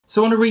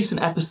So on a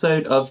recent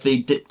episode of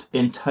the Dipped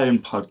in Tone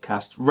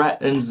podcast,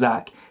 Rhett and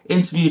Zach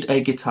interviewed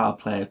a guitar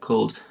player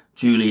called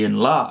Julian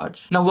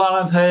Lage. Now, while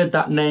I've heard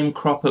that name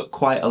crop up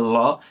quite a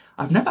lot,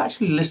 I've never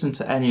actually listened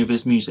to any of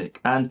his music,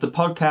 and the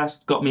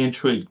podcast got me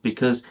intrigued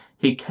because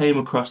he came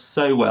across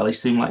so well. He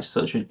seemed like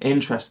such an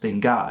interesting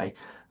guy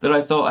that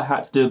I thought I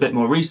had to do a bit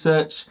more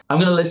research. I'm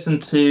going to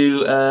listen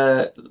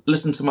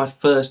to my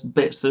first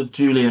bits of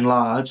Julian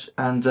Lage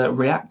and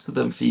react to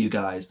them for you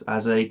guys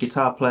as a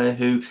guitar player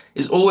who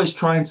is always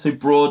trying to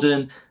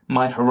broaden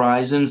my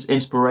horizons,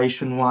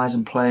 inspiration-wise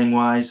and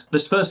playing-wise.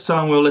 This first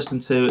song we'll listen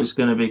to is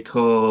going to be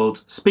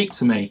called Speak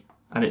to Me,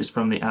 and it is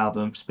from the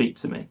album Speak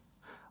to Me.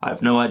 I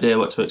have no idea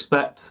what to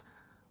expect.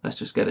 Let's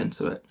just get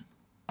into it.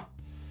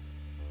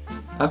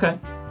 Okay.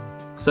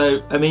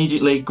 So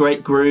immediately,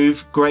 great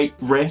groove, great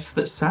riff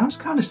that sounds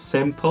kind of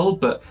simple,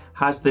 but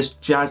has this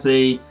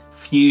jazzy,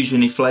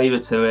 fusion-y flavour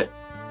to it.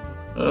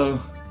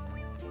 Oh,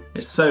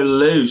 it's so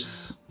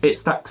loose.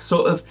 It's that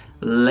sort of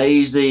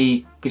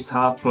lazy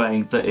guitar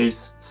playing that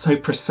is so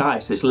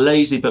precise. It's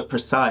lazy but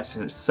precise,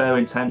 and it's so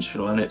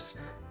intentional, and it's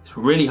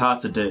really hard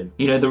to do.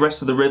 You know, the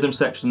rest of the rhythm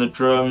section, the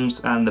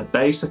drums and the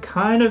bass are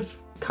kind of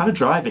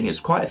driving. It's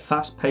quite a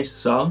fast-paced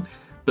song.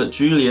 But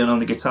Julian on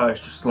the guitar is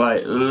just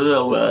like,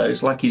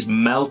 it's like he's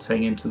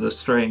melting into the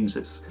strings.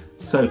 It's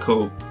so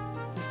cool.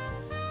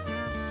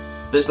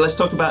 Let's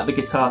talk about the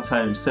guitar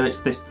tone. So it's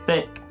this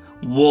thick,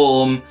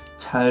 warm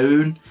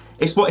tone.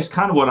 It's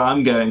kind of what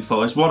I'm going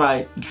for. It's what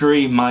I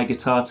dream my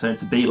guitar tone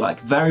to be like.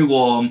 Very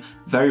warm,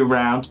 very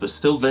round, but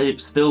still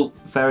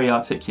very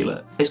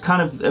articulate. It's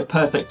kind of a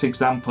perfect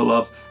example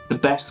of the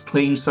best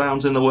clean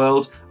sounds in the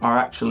world are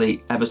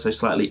actually ever so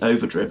slightly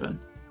overdriven.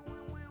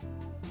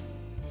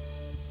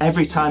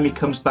 Every time he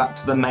comes back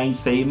to the main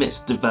theme,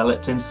 it's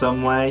developed in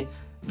some way.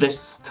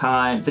 This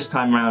time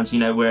round, you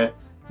know, we're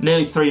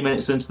nearly 3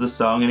 minutes into the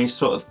song and he's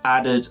sort of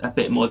added a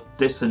bit more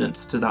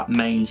dissonance to that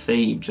main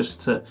theme, just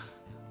to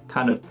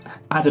kind of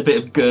add a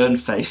bit of gurn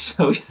face,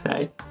 shall we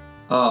say.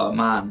 Oh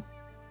man.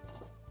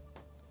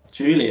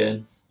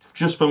 Julian,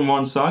 just from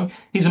one song,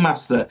 he's a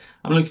master.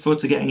 I'm looking forward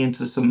to getting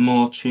into some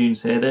more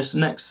tunes here. This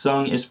next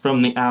song is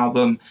from the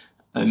album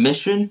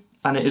Omission.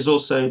 And it is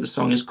also, the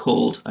song is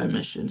called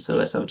Omission, so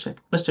let's have a check.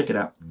 Let's check it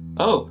out.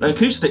 Oh, an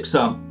acoustic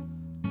song.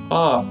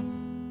 Oh,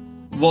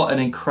 what an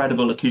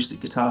incredible acoustic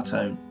guitar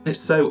tone. It's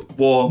so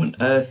warm and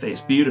earthy,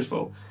 it's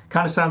beautiful.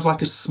 Kind of sounds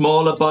like a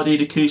smaller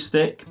bodied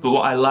acoustic, but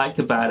what I like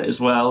about it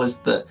as well is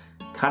that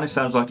it kind of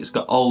sounds like it's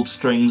got old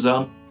strings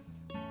on.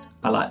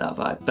 I like that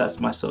vibe, that's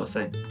my sort of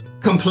thing.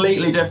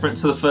 Completely different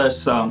to the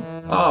first song.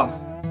 Oh.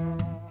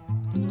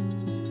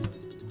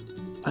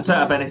 I don't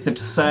have anything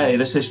to say,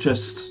 this is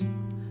just...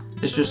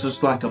 It's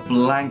just like a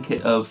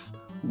blanket of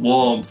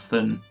warmth,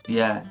 and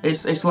yeah,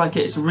 it's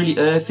a really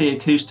earthy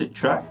acoustic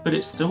track, but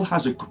it still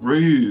has a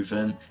groove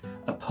and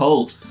a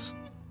pulse.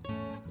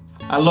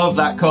 I love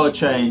that chord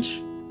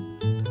change.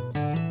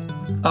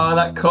 Oh,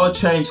 that chord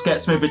change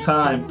gets me every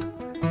time.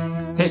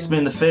 Hits me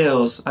in the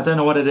feels. I don't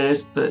know what it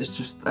is, but it's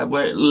just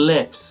where it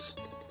lifts.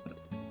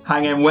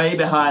 Hanging way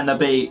behind the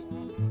beat.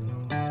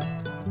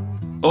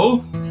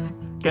 Oh,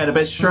 getting a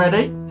bit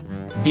shreddy.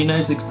 He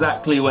knows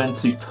exactly when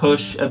to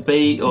push a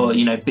beat, or,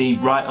 you know, be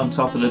right on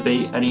top of the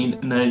beat, and he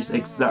knows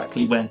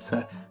exactly when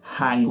to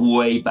hang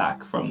way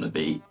back from the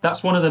beat.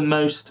 That's one of the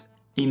most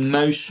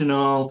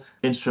emotional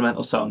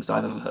instrumental songs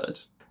I've ever heard.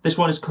 This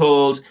one is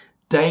called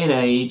Day and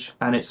Age,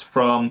 and it's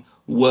from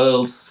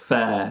World's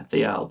Fair,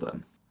 the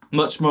album.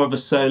 Much more of a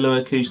solo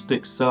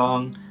acoustic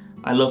song.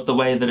 I love the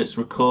way that it's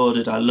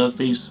recorded. I love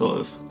these sort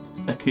of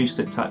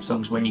acoustic type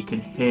songs when you can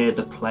hear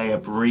the player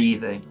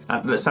breathing.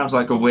 And it sounds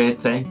like a weird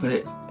thing,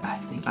 but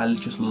I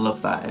just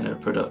love that in a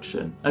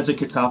production. As a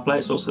guitar player,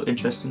 it's also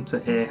interesting to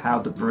hear how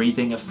the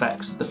breathing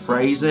affects the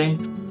phrasing.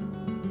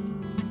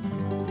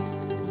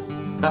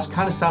 That's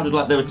kind of sounded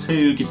like there were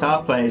two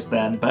guitar players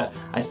then, but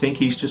I think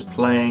he's just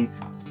playing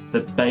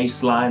the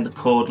bass line, the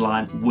chord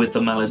line, with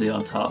the melody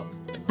on top.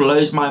 It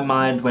blows my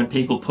mind when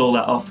people pull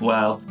that off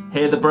well.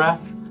 Hear the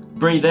breath,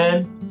 breathe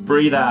in,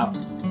 breathe out.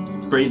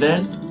 Breathe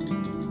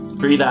in,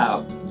 breathe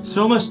out. It's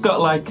almost got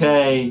like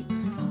a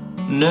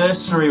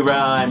nursery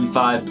rhyme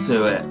vibe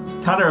to it.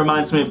 Kind of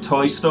reminds me of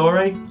Toy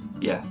Story.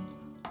 Yeah.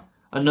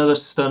 Another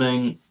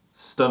stunning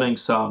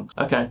song.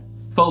 Okay,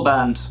 full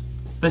band.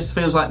 This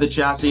feels like the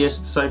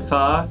jazziest so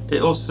far.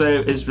 It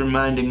also is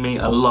reminding me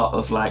a lot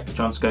of like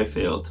John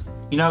Scofield.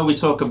 You know, we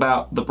talk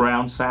about the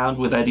brown sound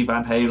with Eddie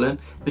Van Halen.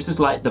 This is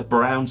like the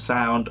brown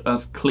sound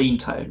of clean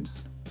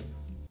tones.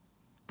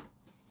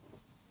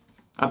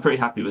 I'm pretty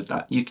happy with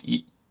that.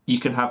 You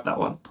can have that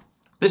one.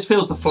 This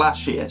feels the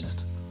flashiest.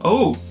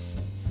 Oh!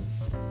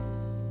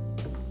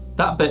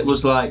 That bit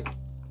was like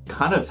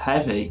kind of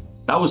heavy.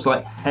 That was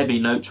like heavy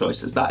note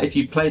choices. That if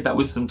you played that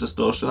with some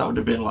distortion, that would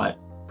have been like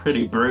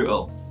pretty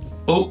brutal.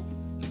 Oh,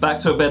 back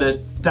to a bit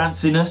of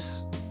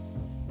danciness.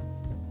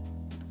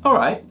 All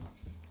right,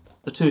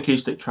 The 2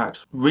 acoustic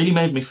tracks really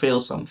made me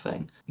feel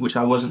something, which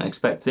I wasn't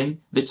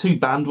expecting. The 2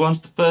 band ones,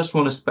 the first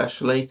one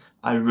especially,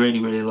 I really,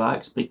 really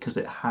liked because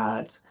it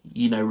had,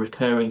 you know,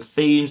 recurring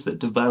themes that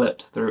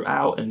developed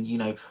throughout and, you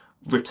know,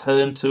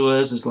 returned to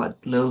us as like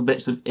little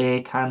bits of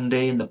ear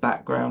candy in the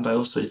background. I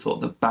also thought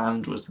the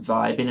band was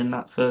vibing in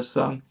that first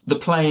song. The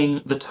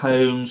playing, the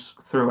tones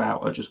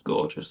throughout are just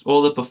gorgeous.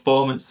 All the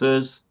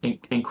performances,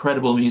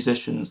 incredible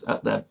musicians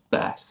at their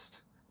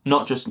best.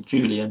 Not just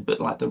Julian,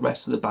 but like the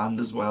rest of the band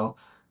as well.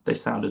 They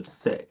sounded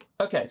sick.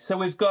 Okay, so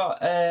we've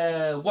got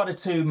 1 or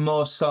 2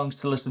 more songs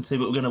to listen to,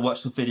 but we're going to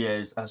watch the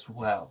videos as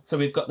well. So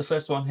we've got the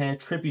first one here,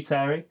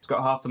 Tributary. It's got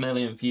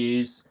 500,000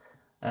 views.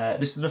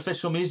 This is an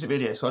official music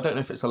video, so I don't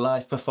know if it's a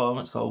live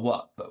performance or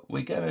what, but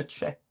we're gonna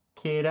check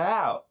it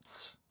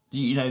out.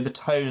 You know, the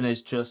tone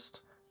is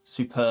just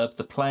superb,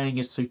 the playing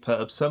is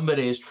superb,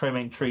 somebody is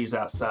trimming trees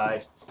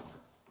outside.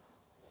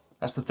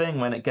 That's the thing,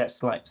 when it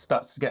gets like,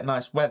 starts to get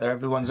nice weather,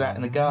 everyone's out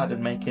in the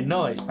garden making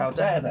noise, how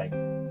dare they?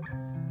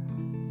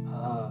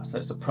 Ah, so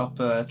it's a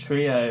proper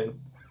trio.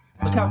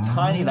 Look how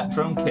tiny that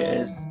drum kit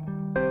is.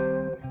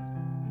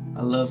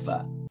 I love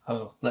that.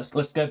 Oh, let's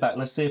go back,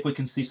 let's see if we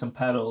can see some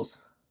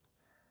pedals.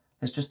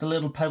 There's just a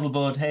little pedal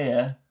board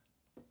here.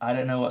 I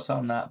don't know what's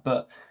on that,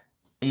 but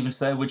even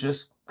so, we're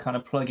just kind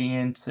of plugging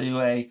into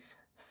a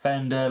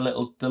Fender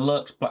little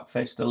deluxe,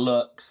 Blackface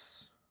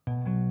Deluxe.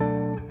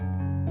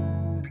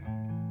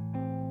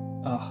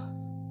 Oh,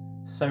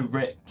 so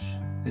rich,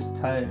 this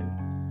tone.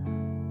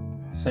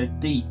 So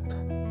deep,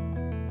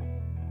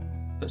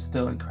 but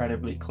still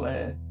incredibly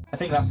clear. I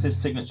think that's his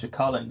signature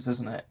Collins,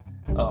 isn't it?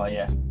 Oh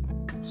yeah,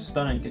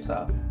 stunning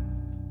guitar.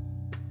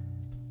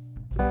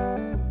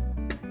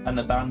 And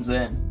the band's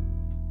in.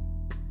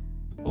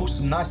 Oh,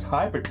 some nice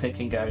hybrid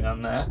picking going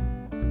on there.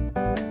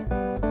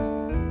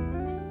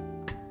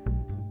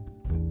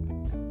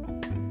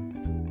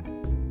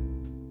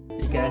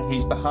 Again,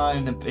 he's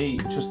behind the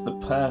beat, just the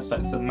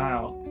perfect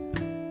amount.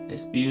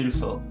 It's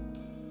beautiful.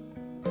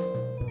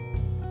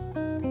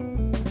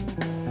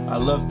 I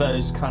love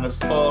those kind of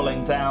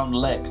falling down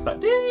licks,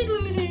 that.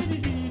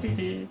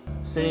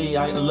 See,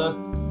 I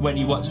love when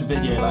you watch a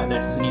video like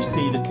this and you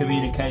see the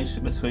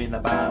communication between the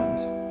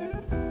band.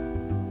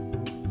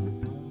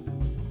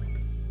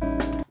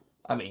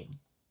 I mean,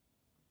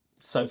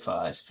 so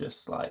far it's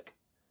just like,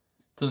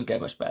 doesn't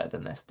get much better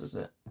than this, does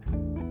it?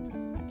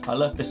 I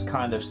love this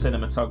kind of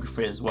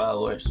cinematography as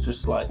well, where it's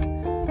just like,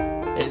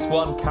 it's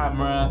one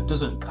camera,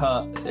 doesn't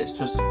cut, it's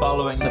just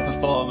following the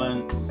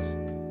performance.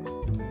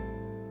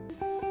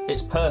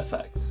 It's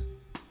perfect.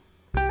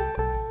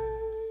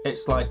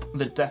 It's like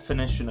the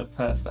definition of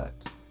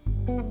perfect.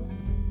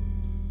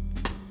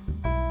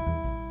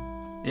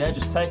 Yeah,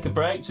 just take a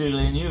break,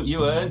 Julian,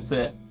 you earned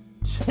it.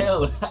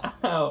 Chill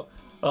out.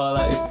 Oh,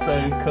 that is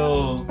so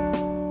cool.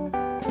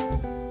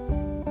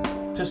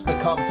 Just the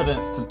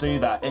confidence to do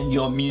that in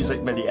your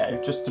music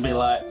video, just to be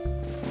like,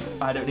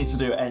 I don't need to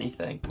do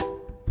anything.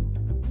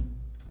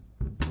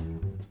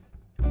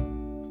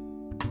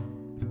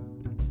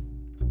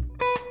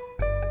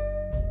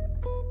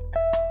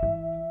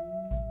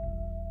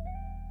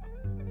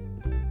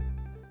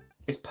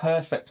 It's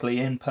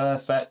perfectly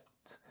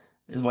imperfect.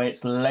 The way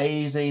it's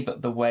lazy,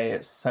 but the way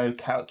it's so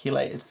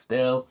calculated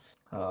still.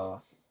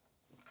 Oh.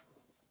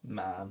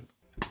 Man.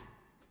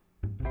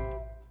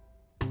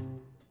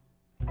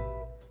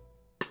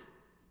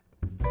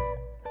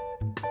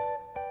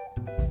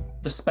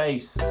 The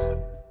space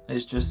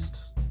is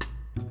just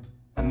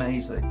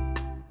amazing.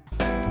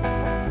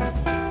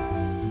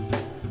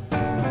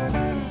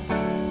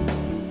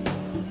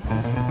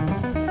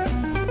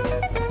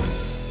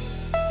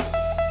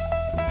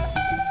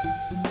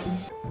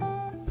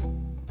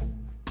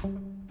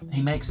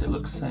 He makes it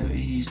look so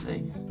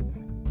easy.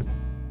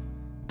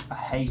 I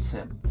hate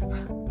him.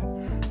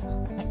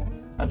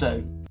 I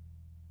don't.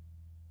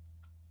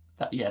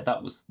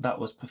 That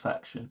was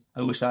perfection.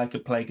 I wish I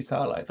could play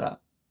guitar like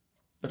that,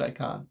 but I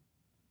can't.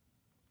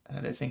 And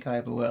I don't think I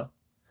ever will.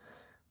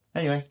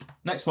 Anyway,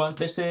 next one.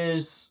 This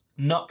is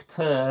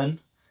Nocturne,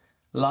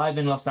 live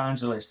in Los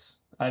Angeles,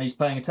 and he's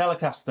playing a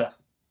Telecaster.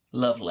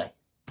 Lovely.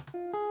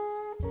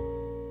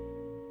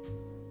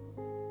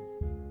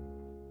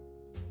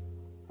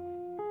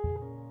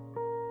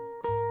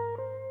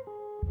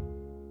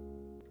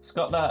 It's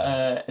got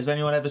that, has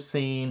anyone ever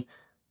seen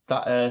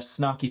that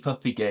Snarky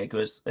Puppy gig?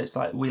 It's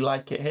like, we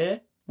like it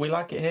here,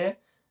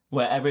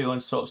 where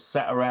everyone's sort of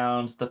sat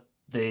around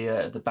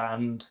the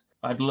band.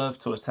 I'd love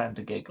to attend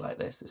a gig like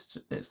this.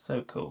 It's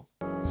so cool.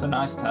 It's a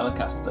nice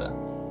Telecaster.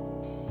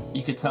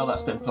 You could tell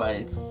that's been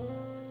played.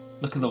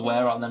 Look at the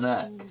wear on the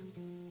neck.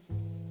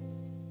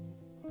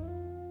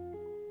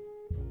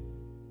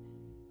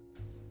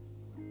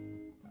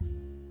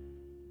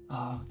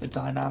 Oh, the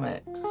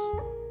dynamics.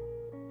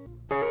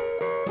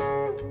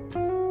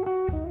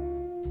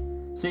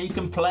 So you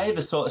can play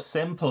the sort of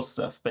simple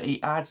stuff, but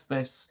he adds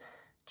this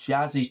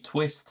jazzy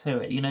twist to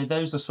it. You know,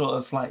 those are sort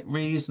of like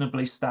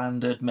reasonably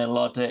standard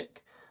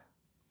melodic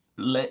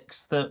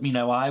licks that, you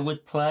know, I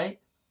would play,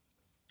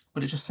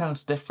 but it just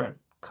sounds different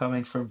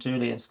coming from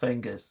Julian's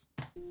fingers.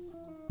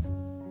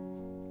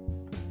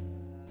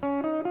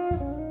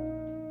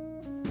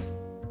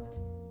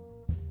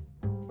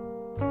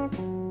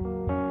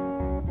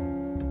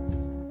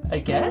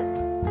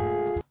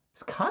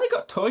 of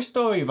got Toy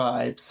Story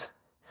vibes.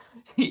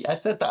 I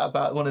said that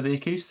about one of the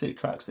acoustic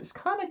tracks. It's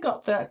kind of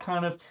got that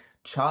kind of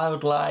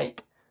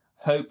childlike,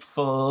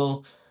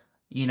 hopeful,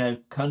 you know,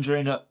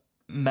 conjuring up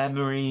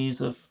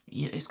memories of,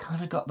 it's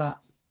kind of got that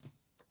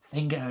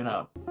thing going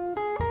on.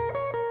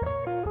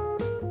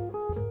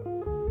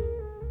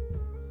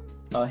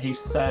 Oh, he's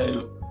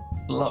so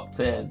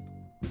locked in.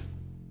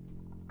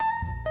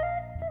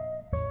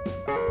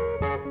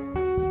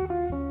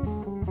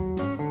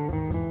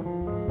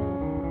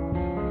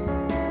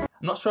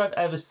 I'm not sure I've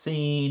ever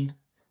seen,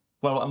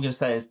 well, what I'm going to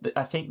say is that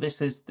I think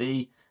this is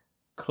the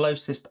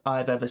closest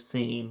I've ever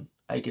seen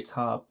a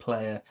guitar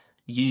player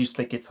use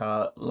the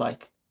guitar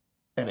like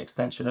an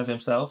extension of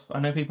himself. I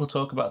know people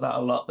talk about that a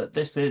lot, but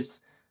this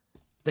is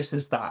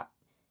that.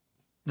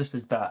 This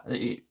is that.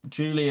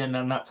 Julian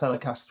and that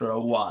Telecaster are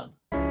one.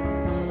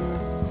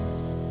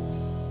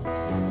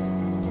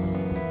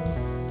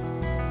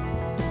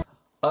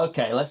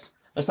 Okay, let's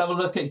have a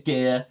look at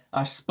gear.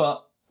 I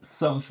spot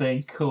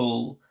something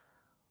cool.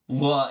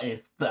 What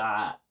is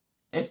that?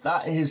 If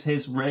that is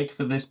his rig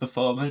for this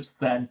performance,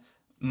 then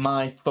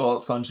my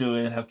thoughts on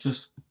Julian have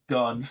just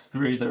gone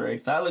through the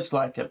roof. That looks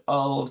like an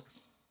old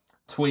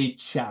tweed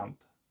champ.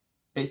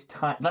 It's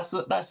tight.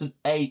 That's an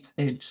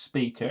 8-inch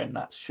speaker, and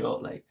that's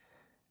shortly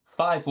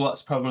 5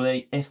 watts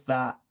probably, if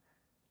that.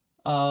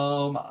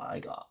 Oh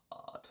my god.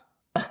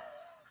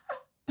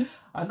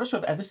 I'm not sure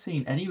I've ever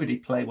seen anybody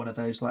play one of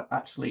those like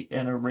actually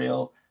in a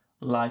real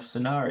life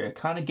scenario. It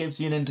kind of gives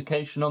you an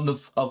indication on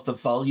of the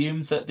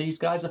volume that these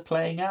guys are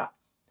playing at.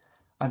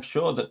 I'm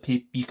sure that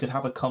you could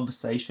have a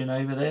conversation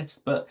over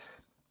this, but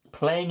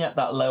playing at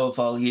that lower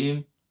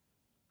volume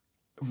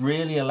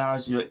really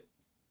allows you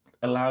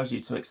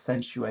to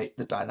accentuate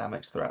the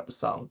dynamics throughout the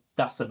song.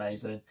 That's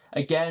amazing.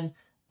 Again,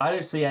 I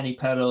don't see any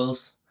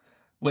pedals,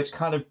 which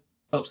kind of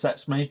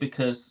upsets me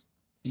because,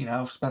 you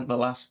know, I've spent the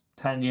last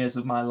 10 years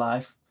of my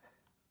life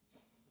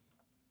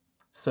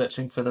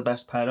searching for the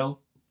best pedal,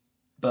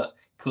 but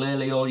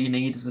clearly all you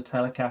need is a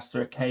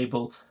Telecaster, a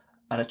cable,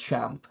 and a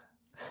champ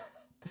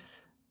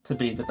to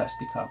be the best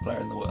guitar player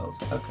in the world.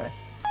 Okay.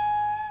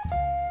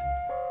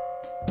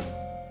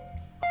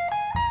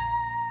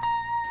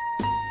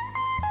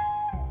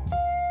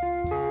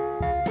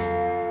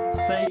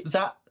 See,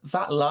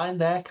 that line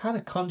there kind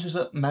of conjures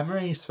up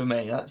memories for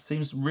me. That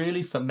seems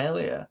really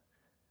familiar.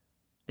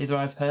 Either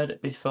I've heard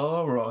it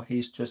before, or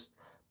he's just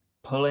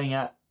pulling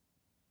at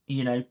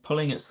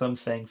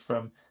something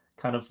from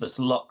kind of that's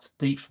locked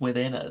deep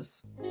within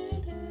us.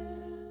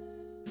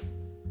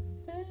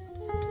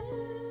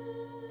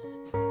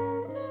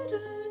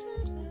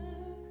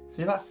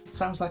 See, that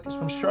sounds like it's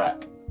from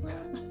Shrek.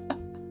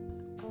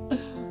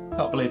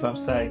 Can't believe I'm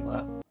saying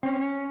that.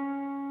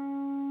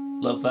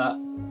 Love that.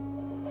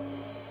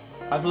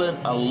 I've learned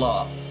a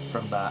lot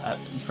from that.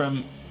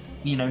 From,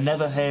 you know,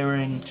 never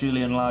hearing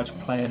Julian Lage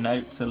play a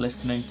note to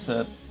listening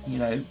to, you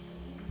know,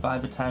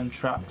 5 or 10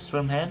 tracks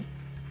from him.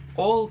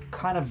 All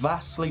kind of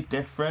vastly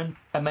different.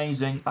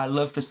 Amazing. I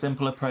love the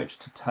simple approach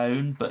to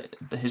tone, but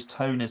his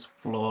tone is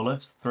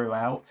flawless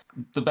throughout.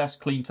 The best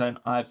clean tone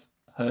I've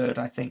heard,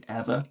 I think,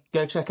 ever.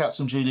 Go check out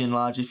some Julian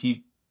Lage if you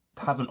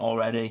haven't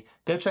already.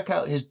 Go check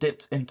out his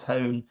Dipped in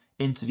Tone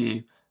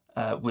interview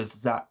with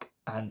Zach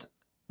and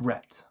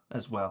Rhett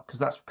as well, because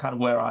that's kind of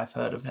where I've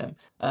heard of him.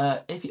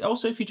 If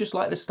you just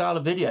like this style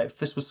of video, if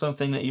this was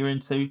something that you're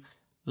into,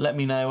 let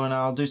me know and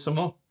I'll do some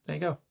more. There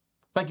you go.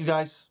 Thank you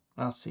guys.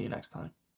 I'll see you next time.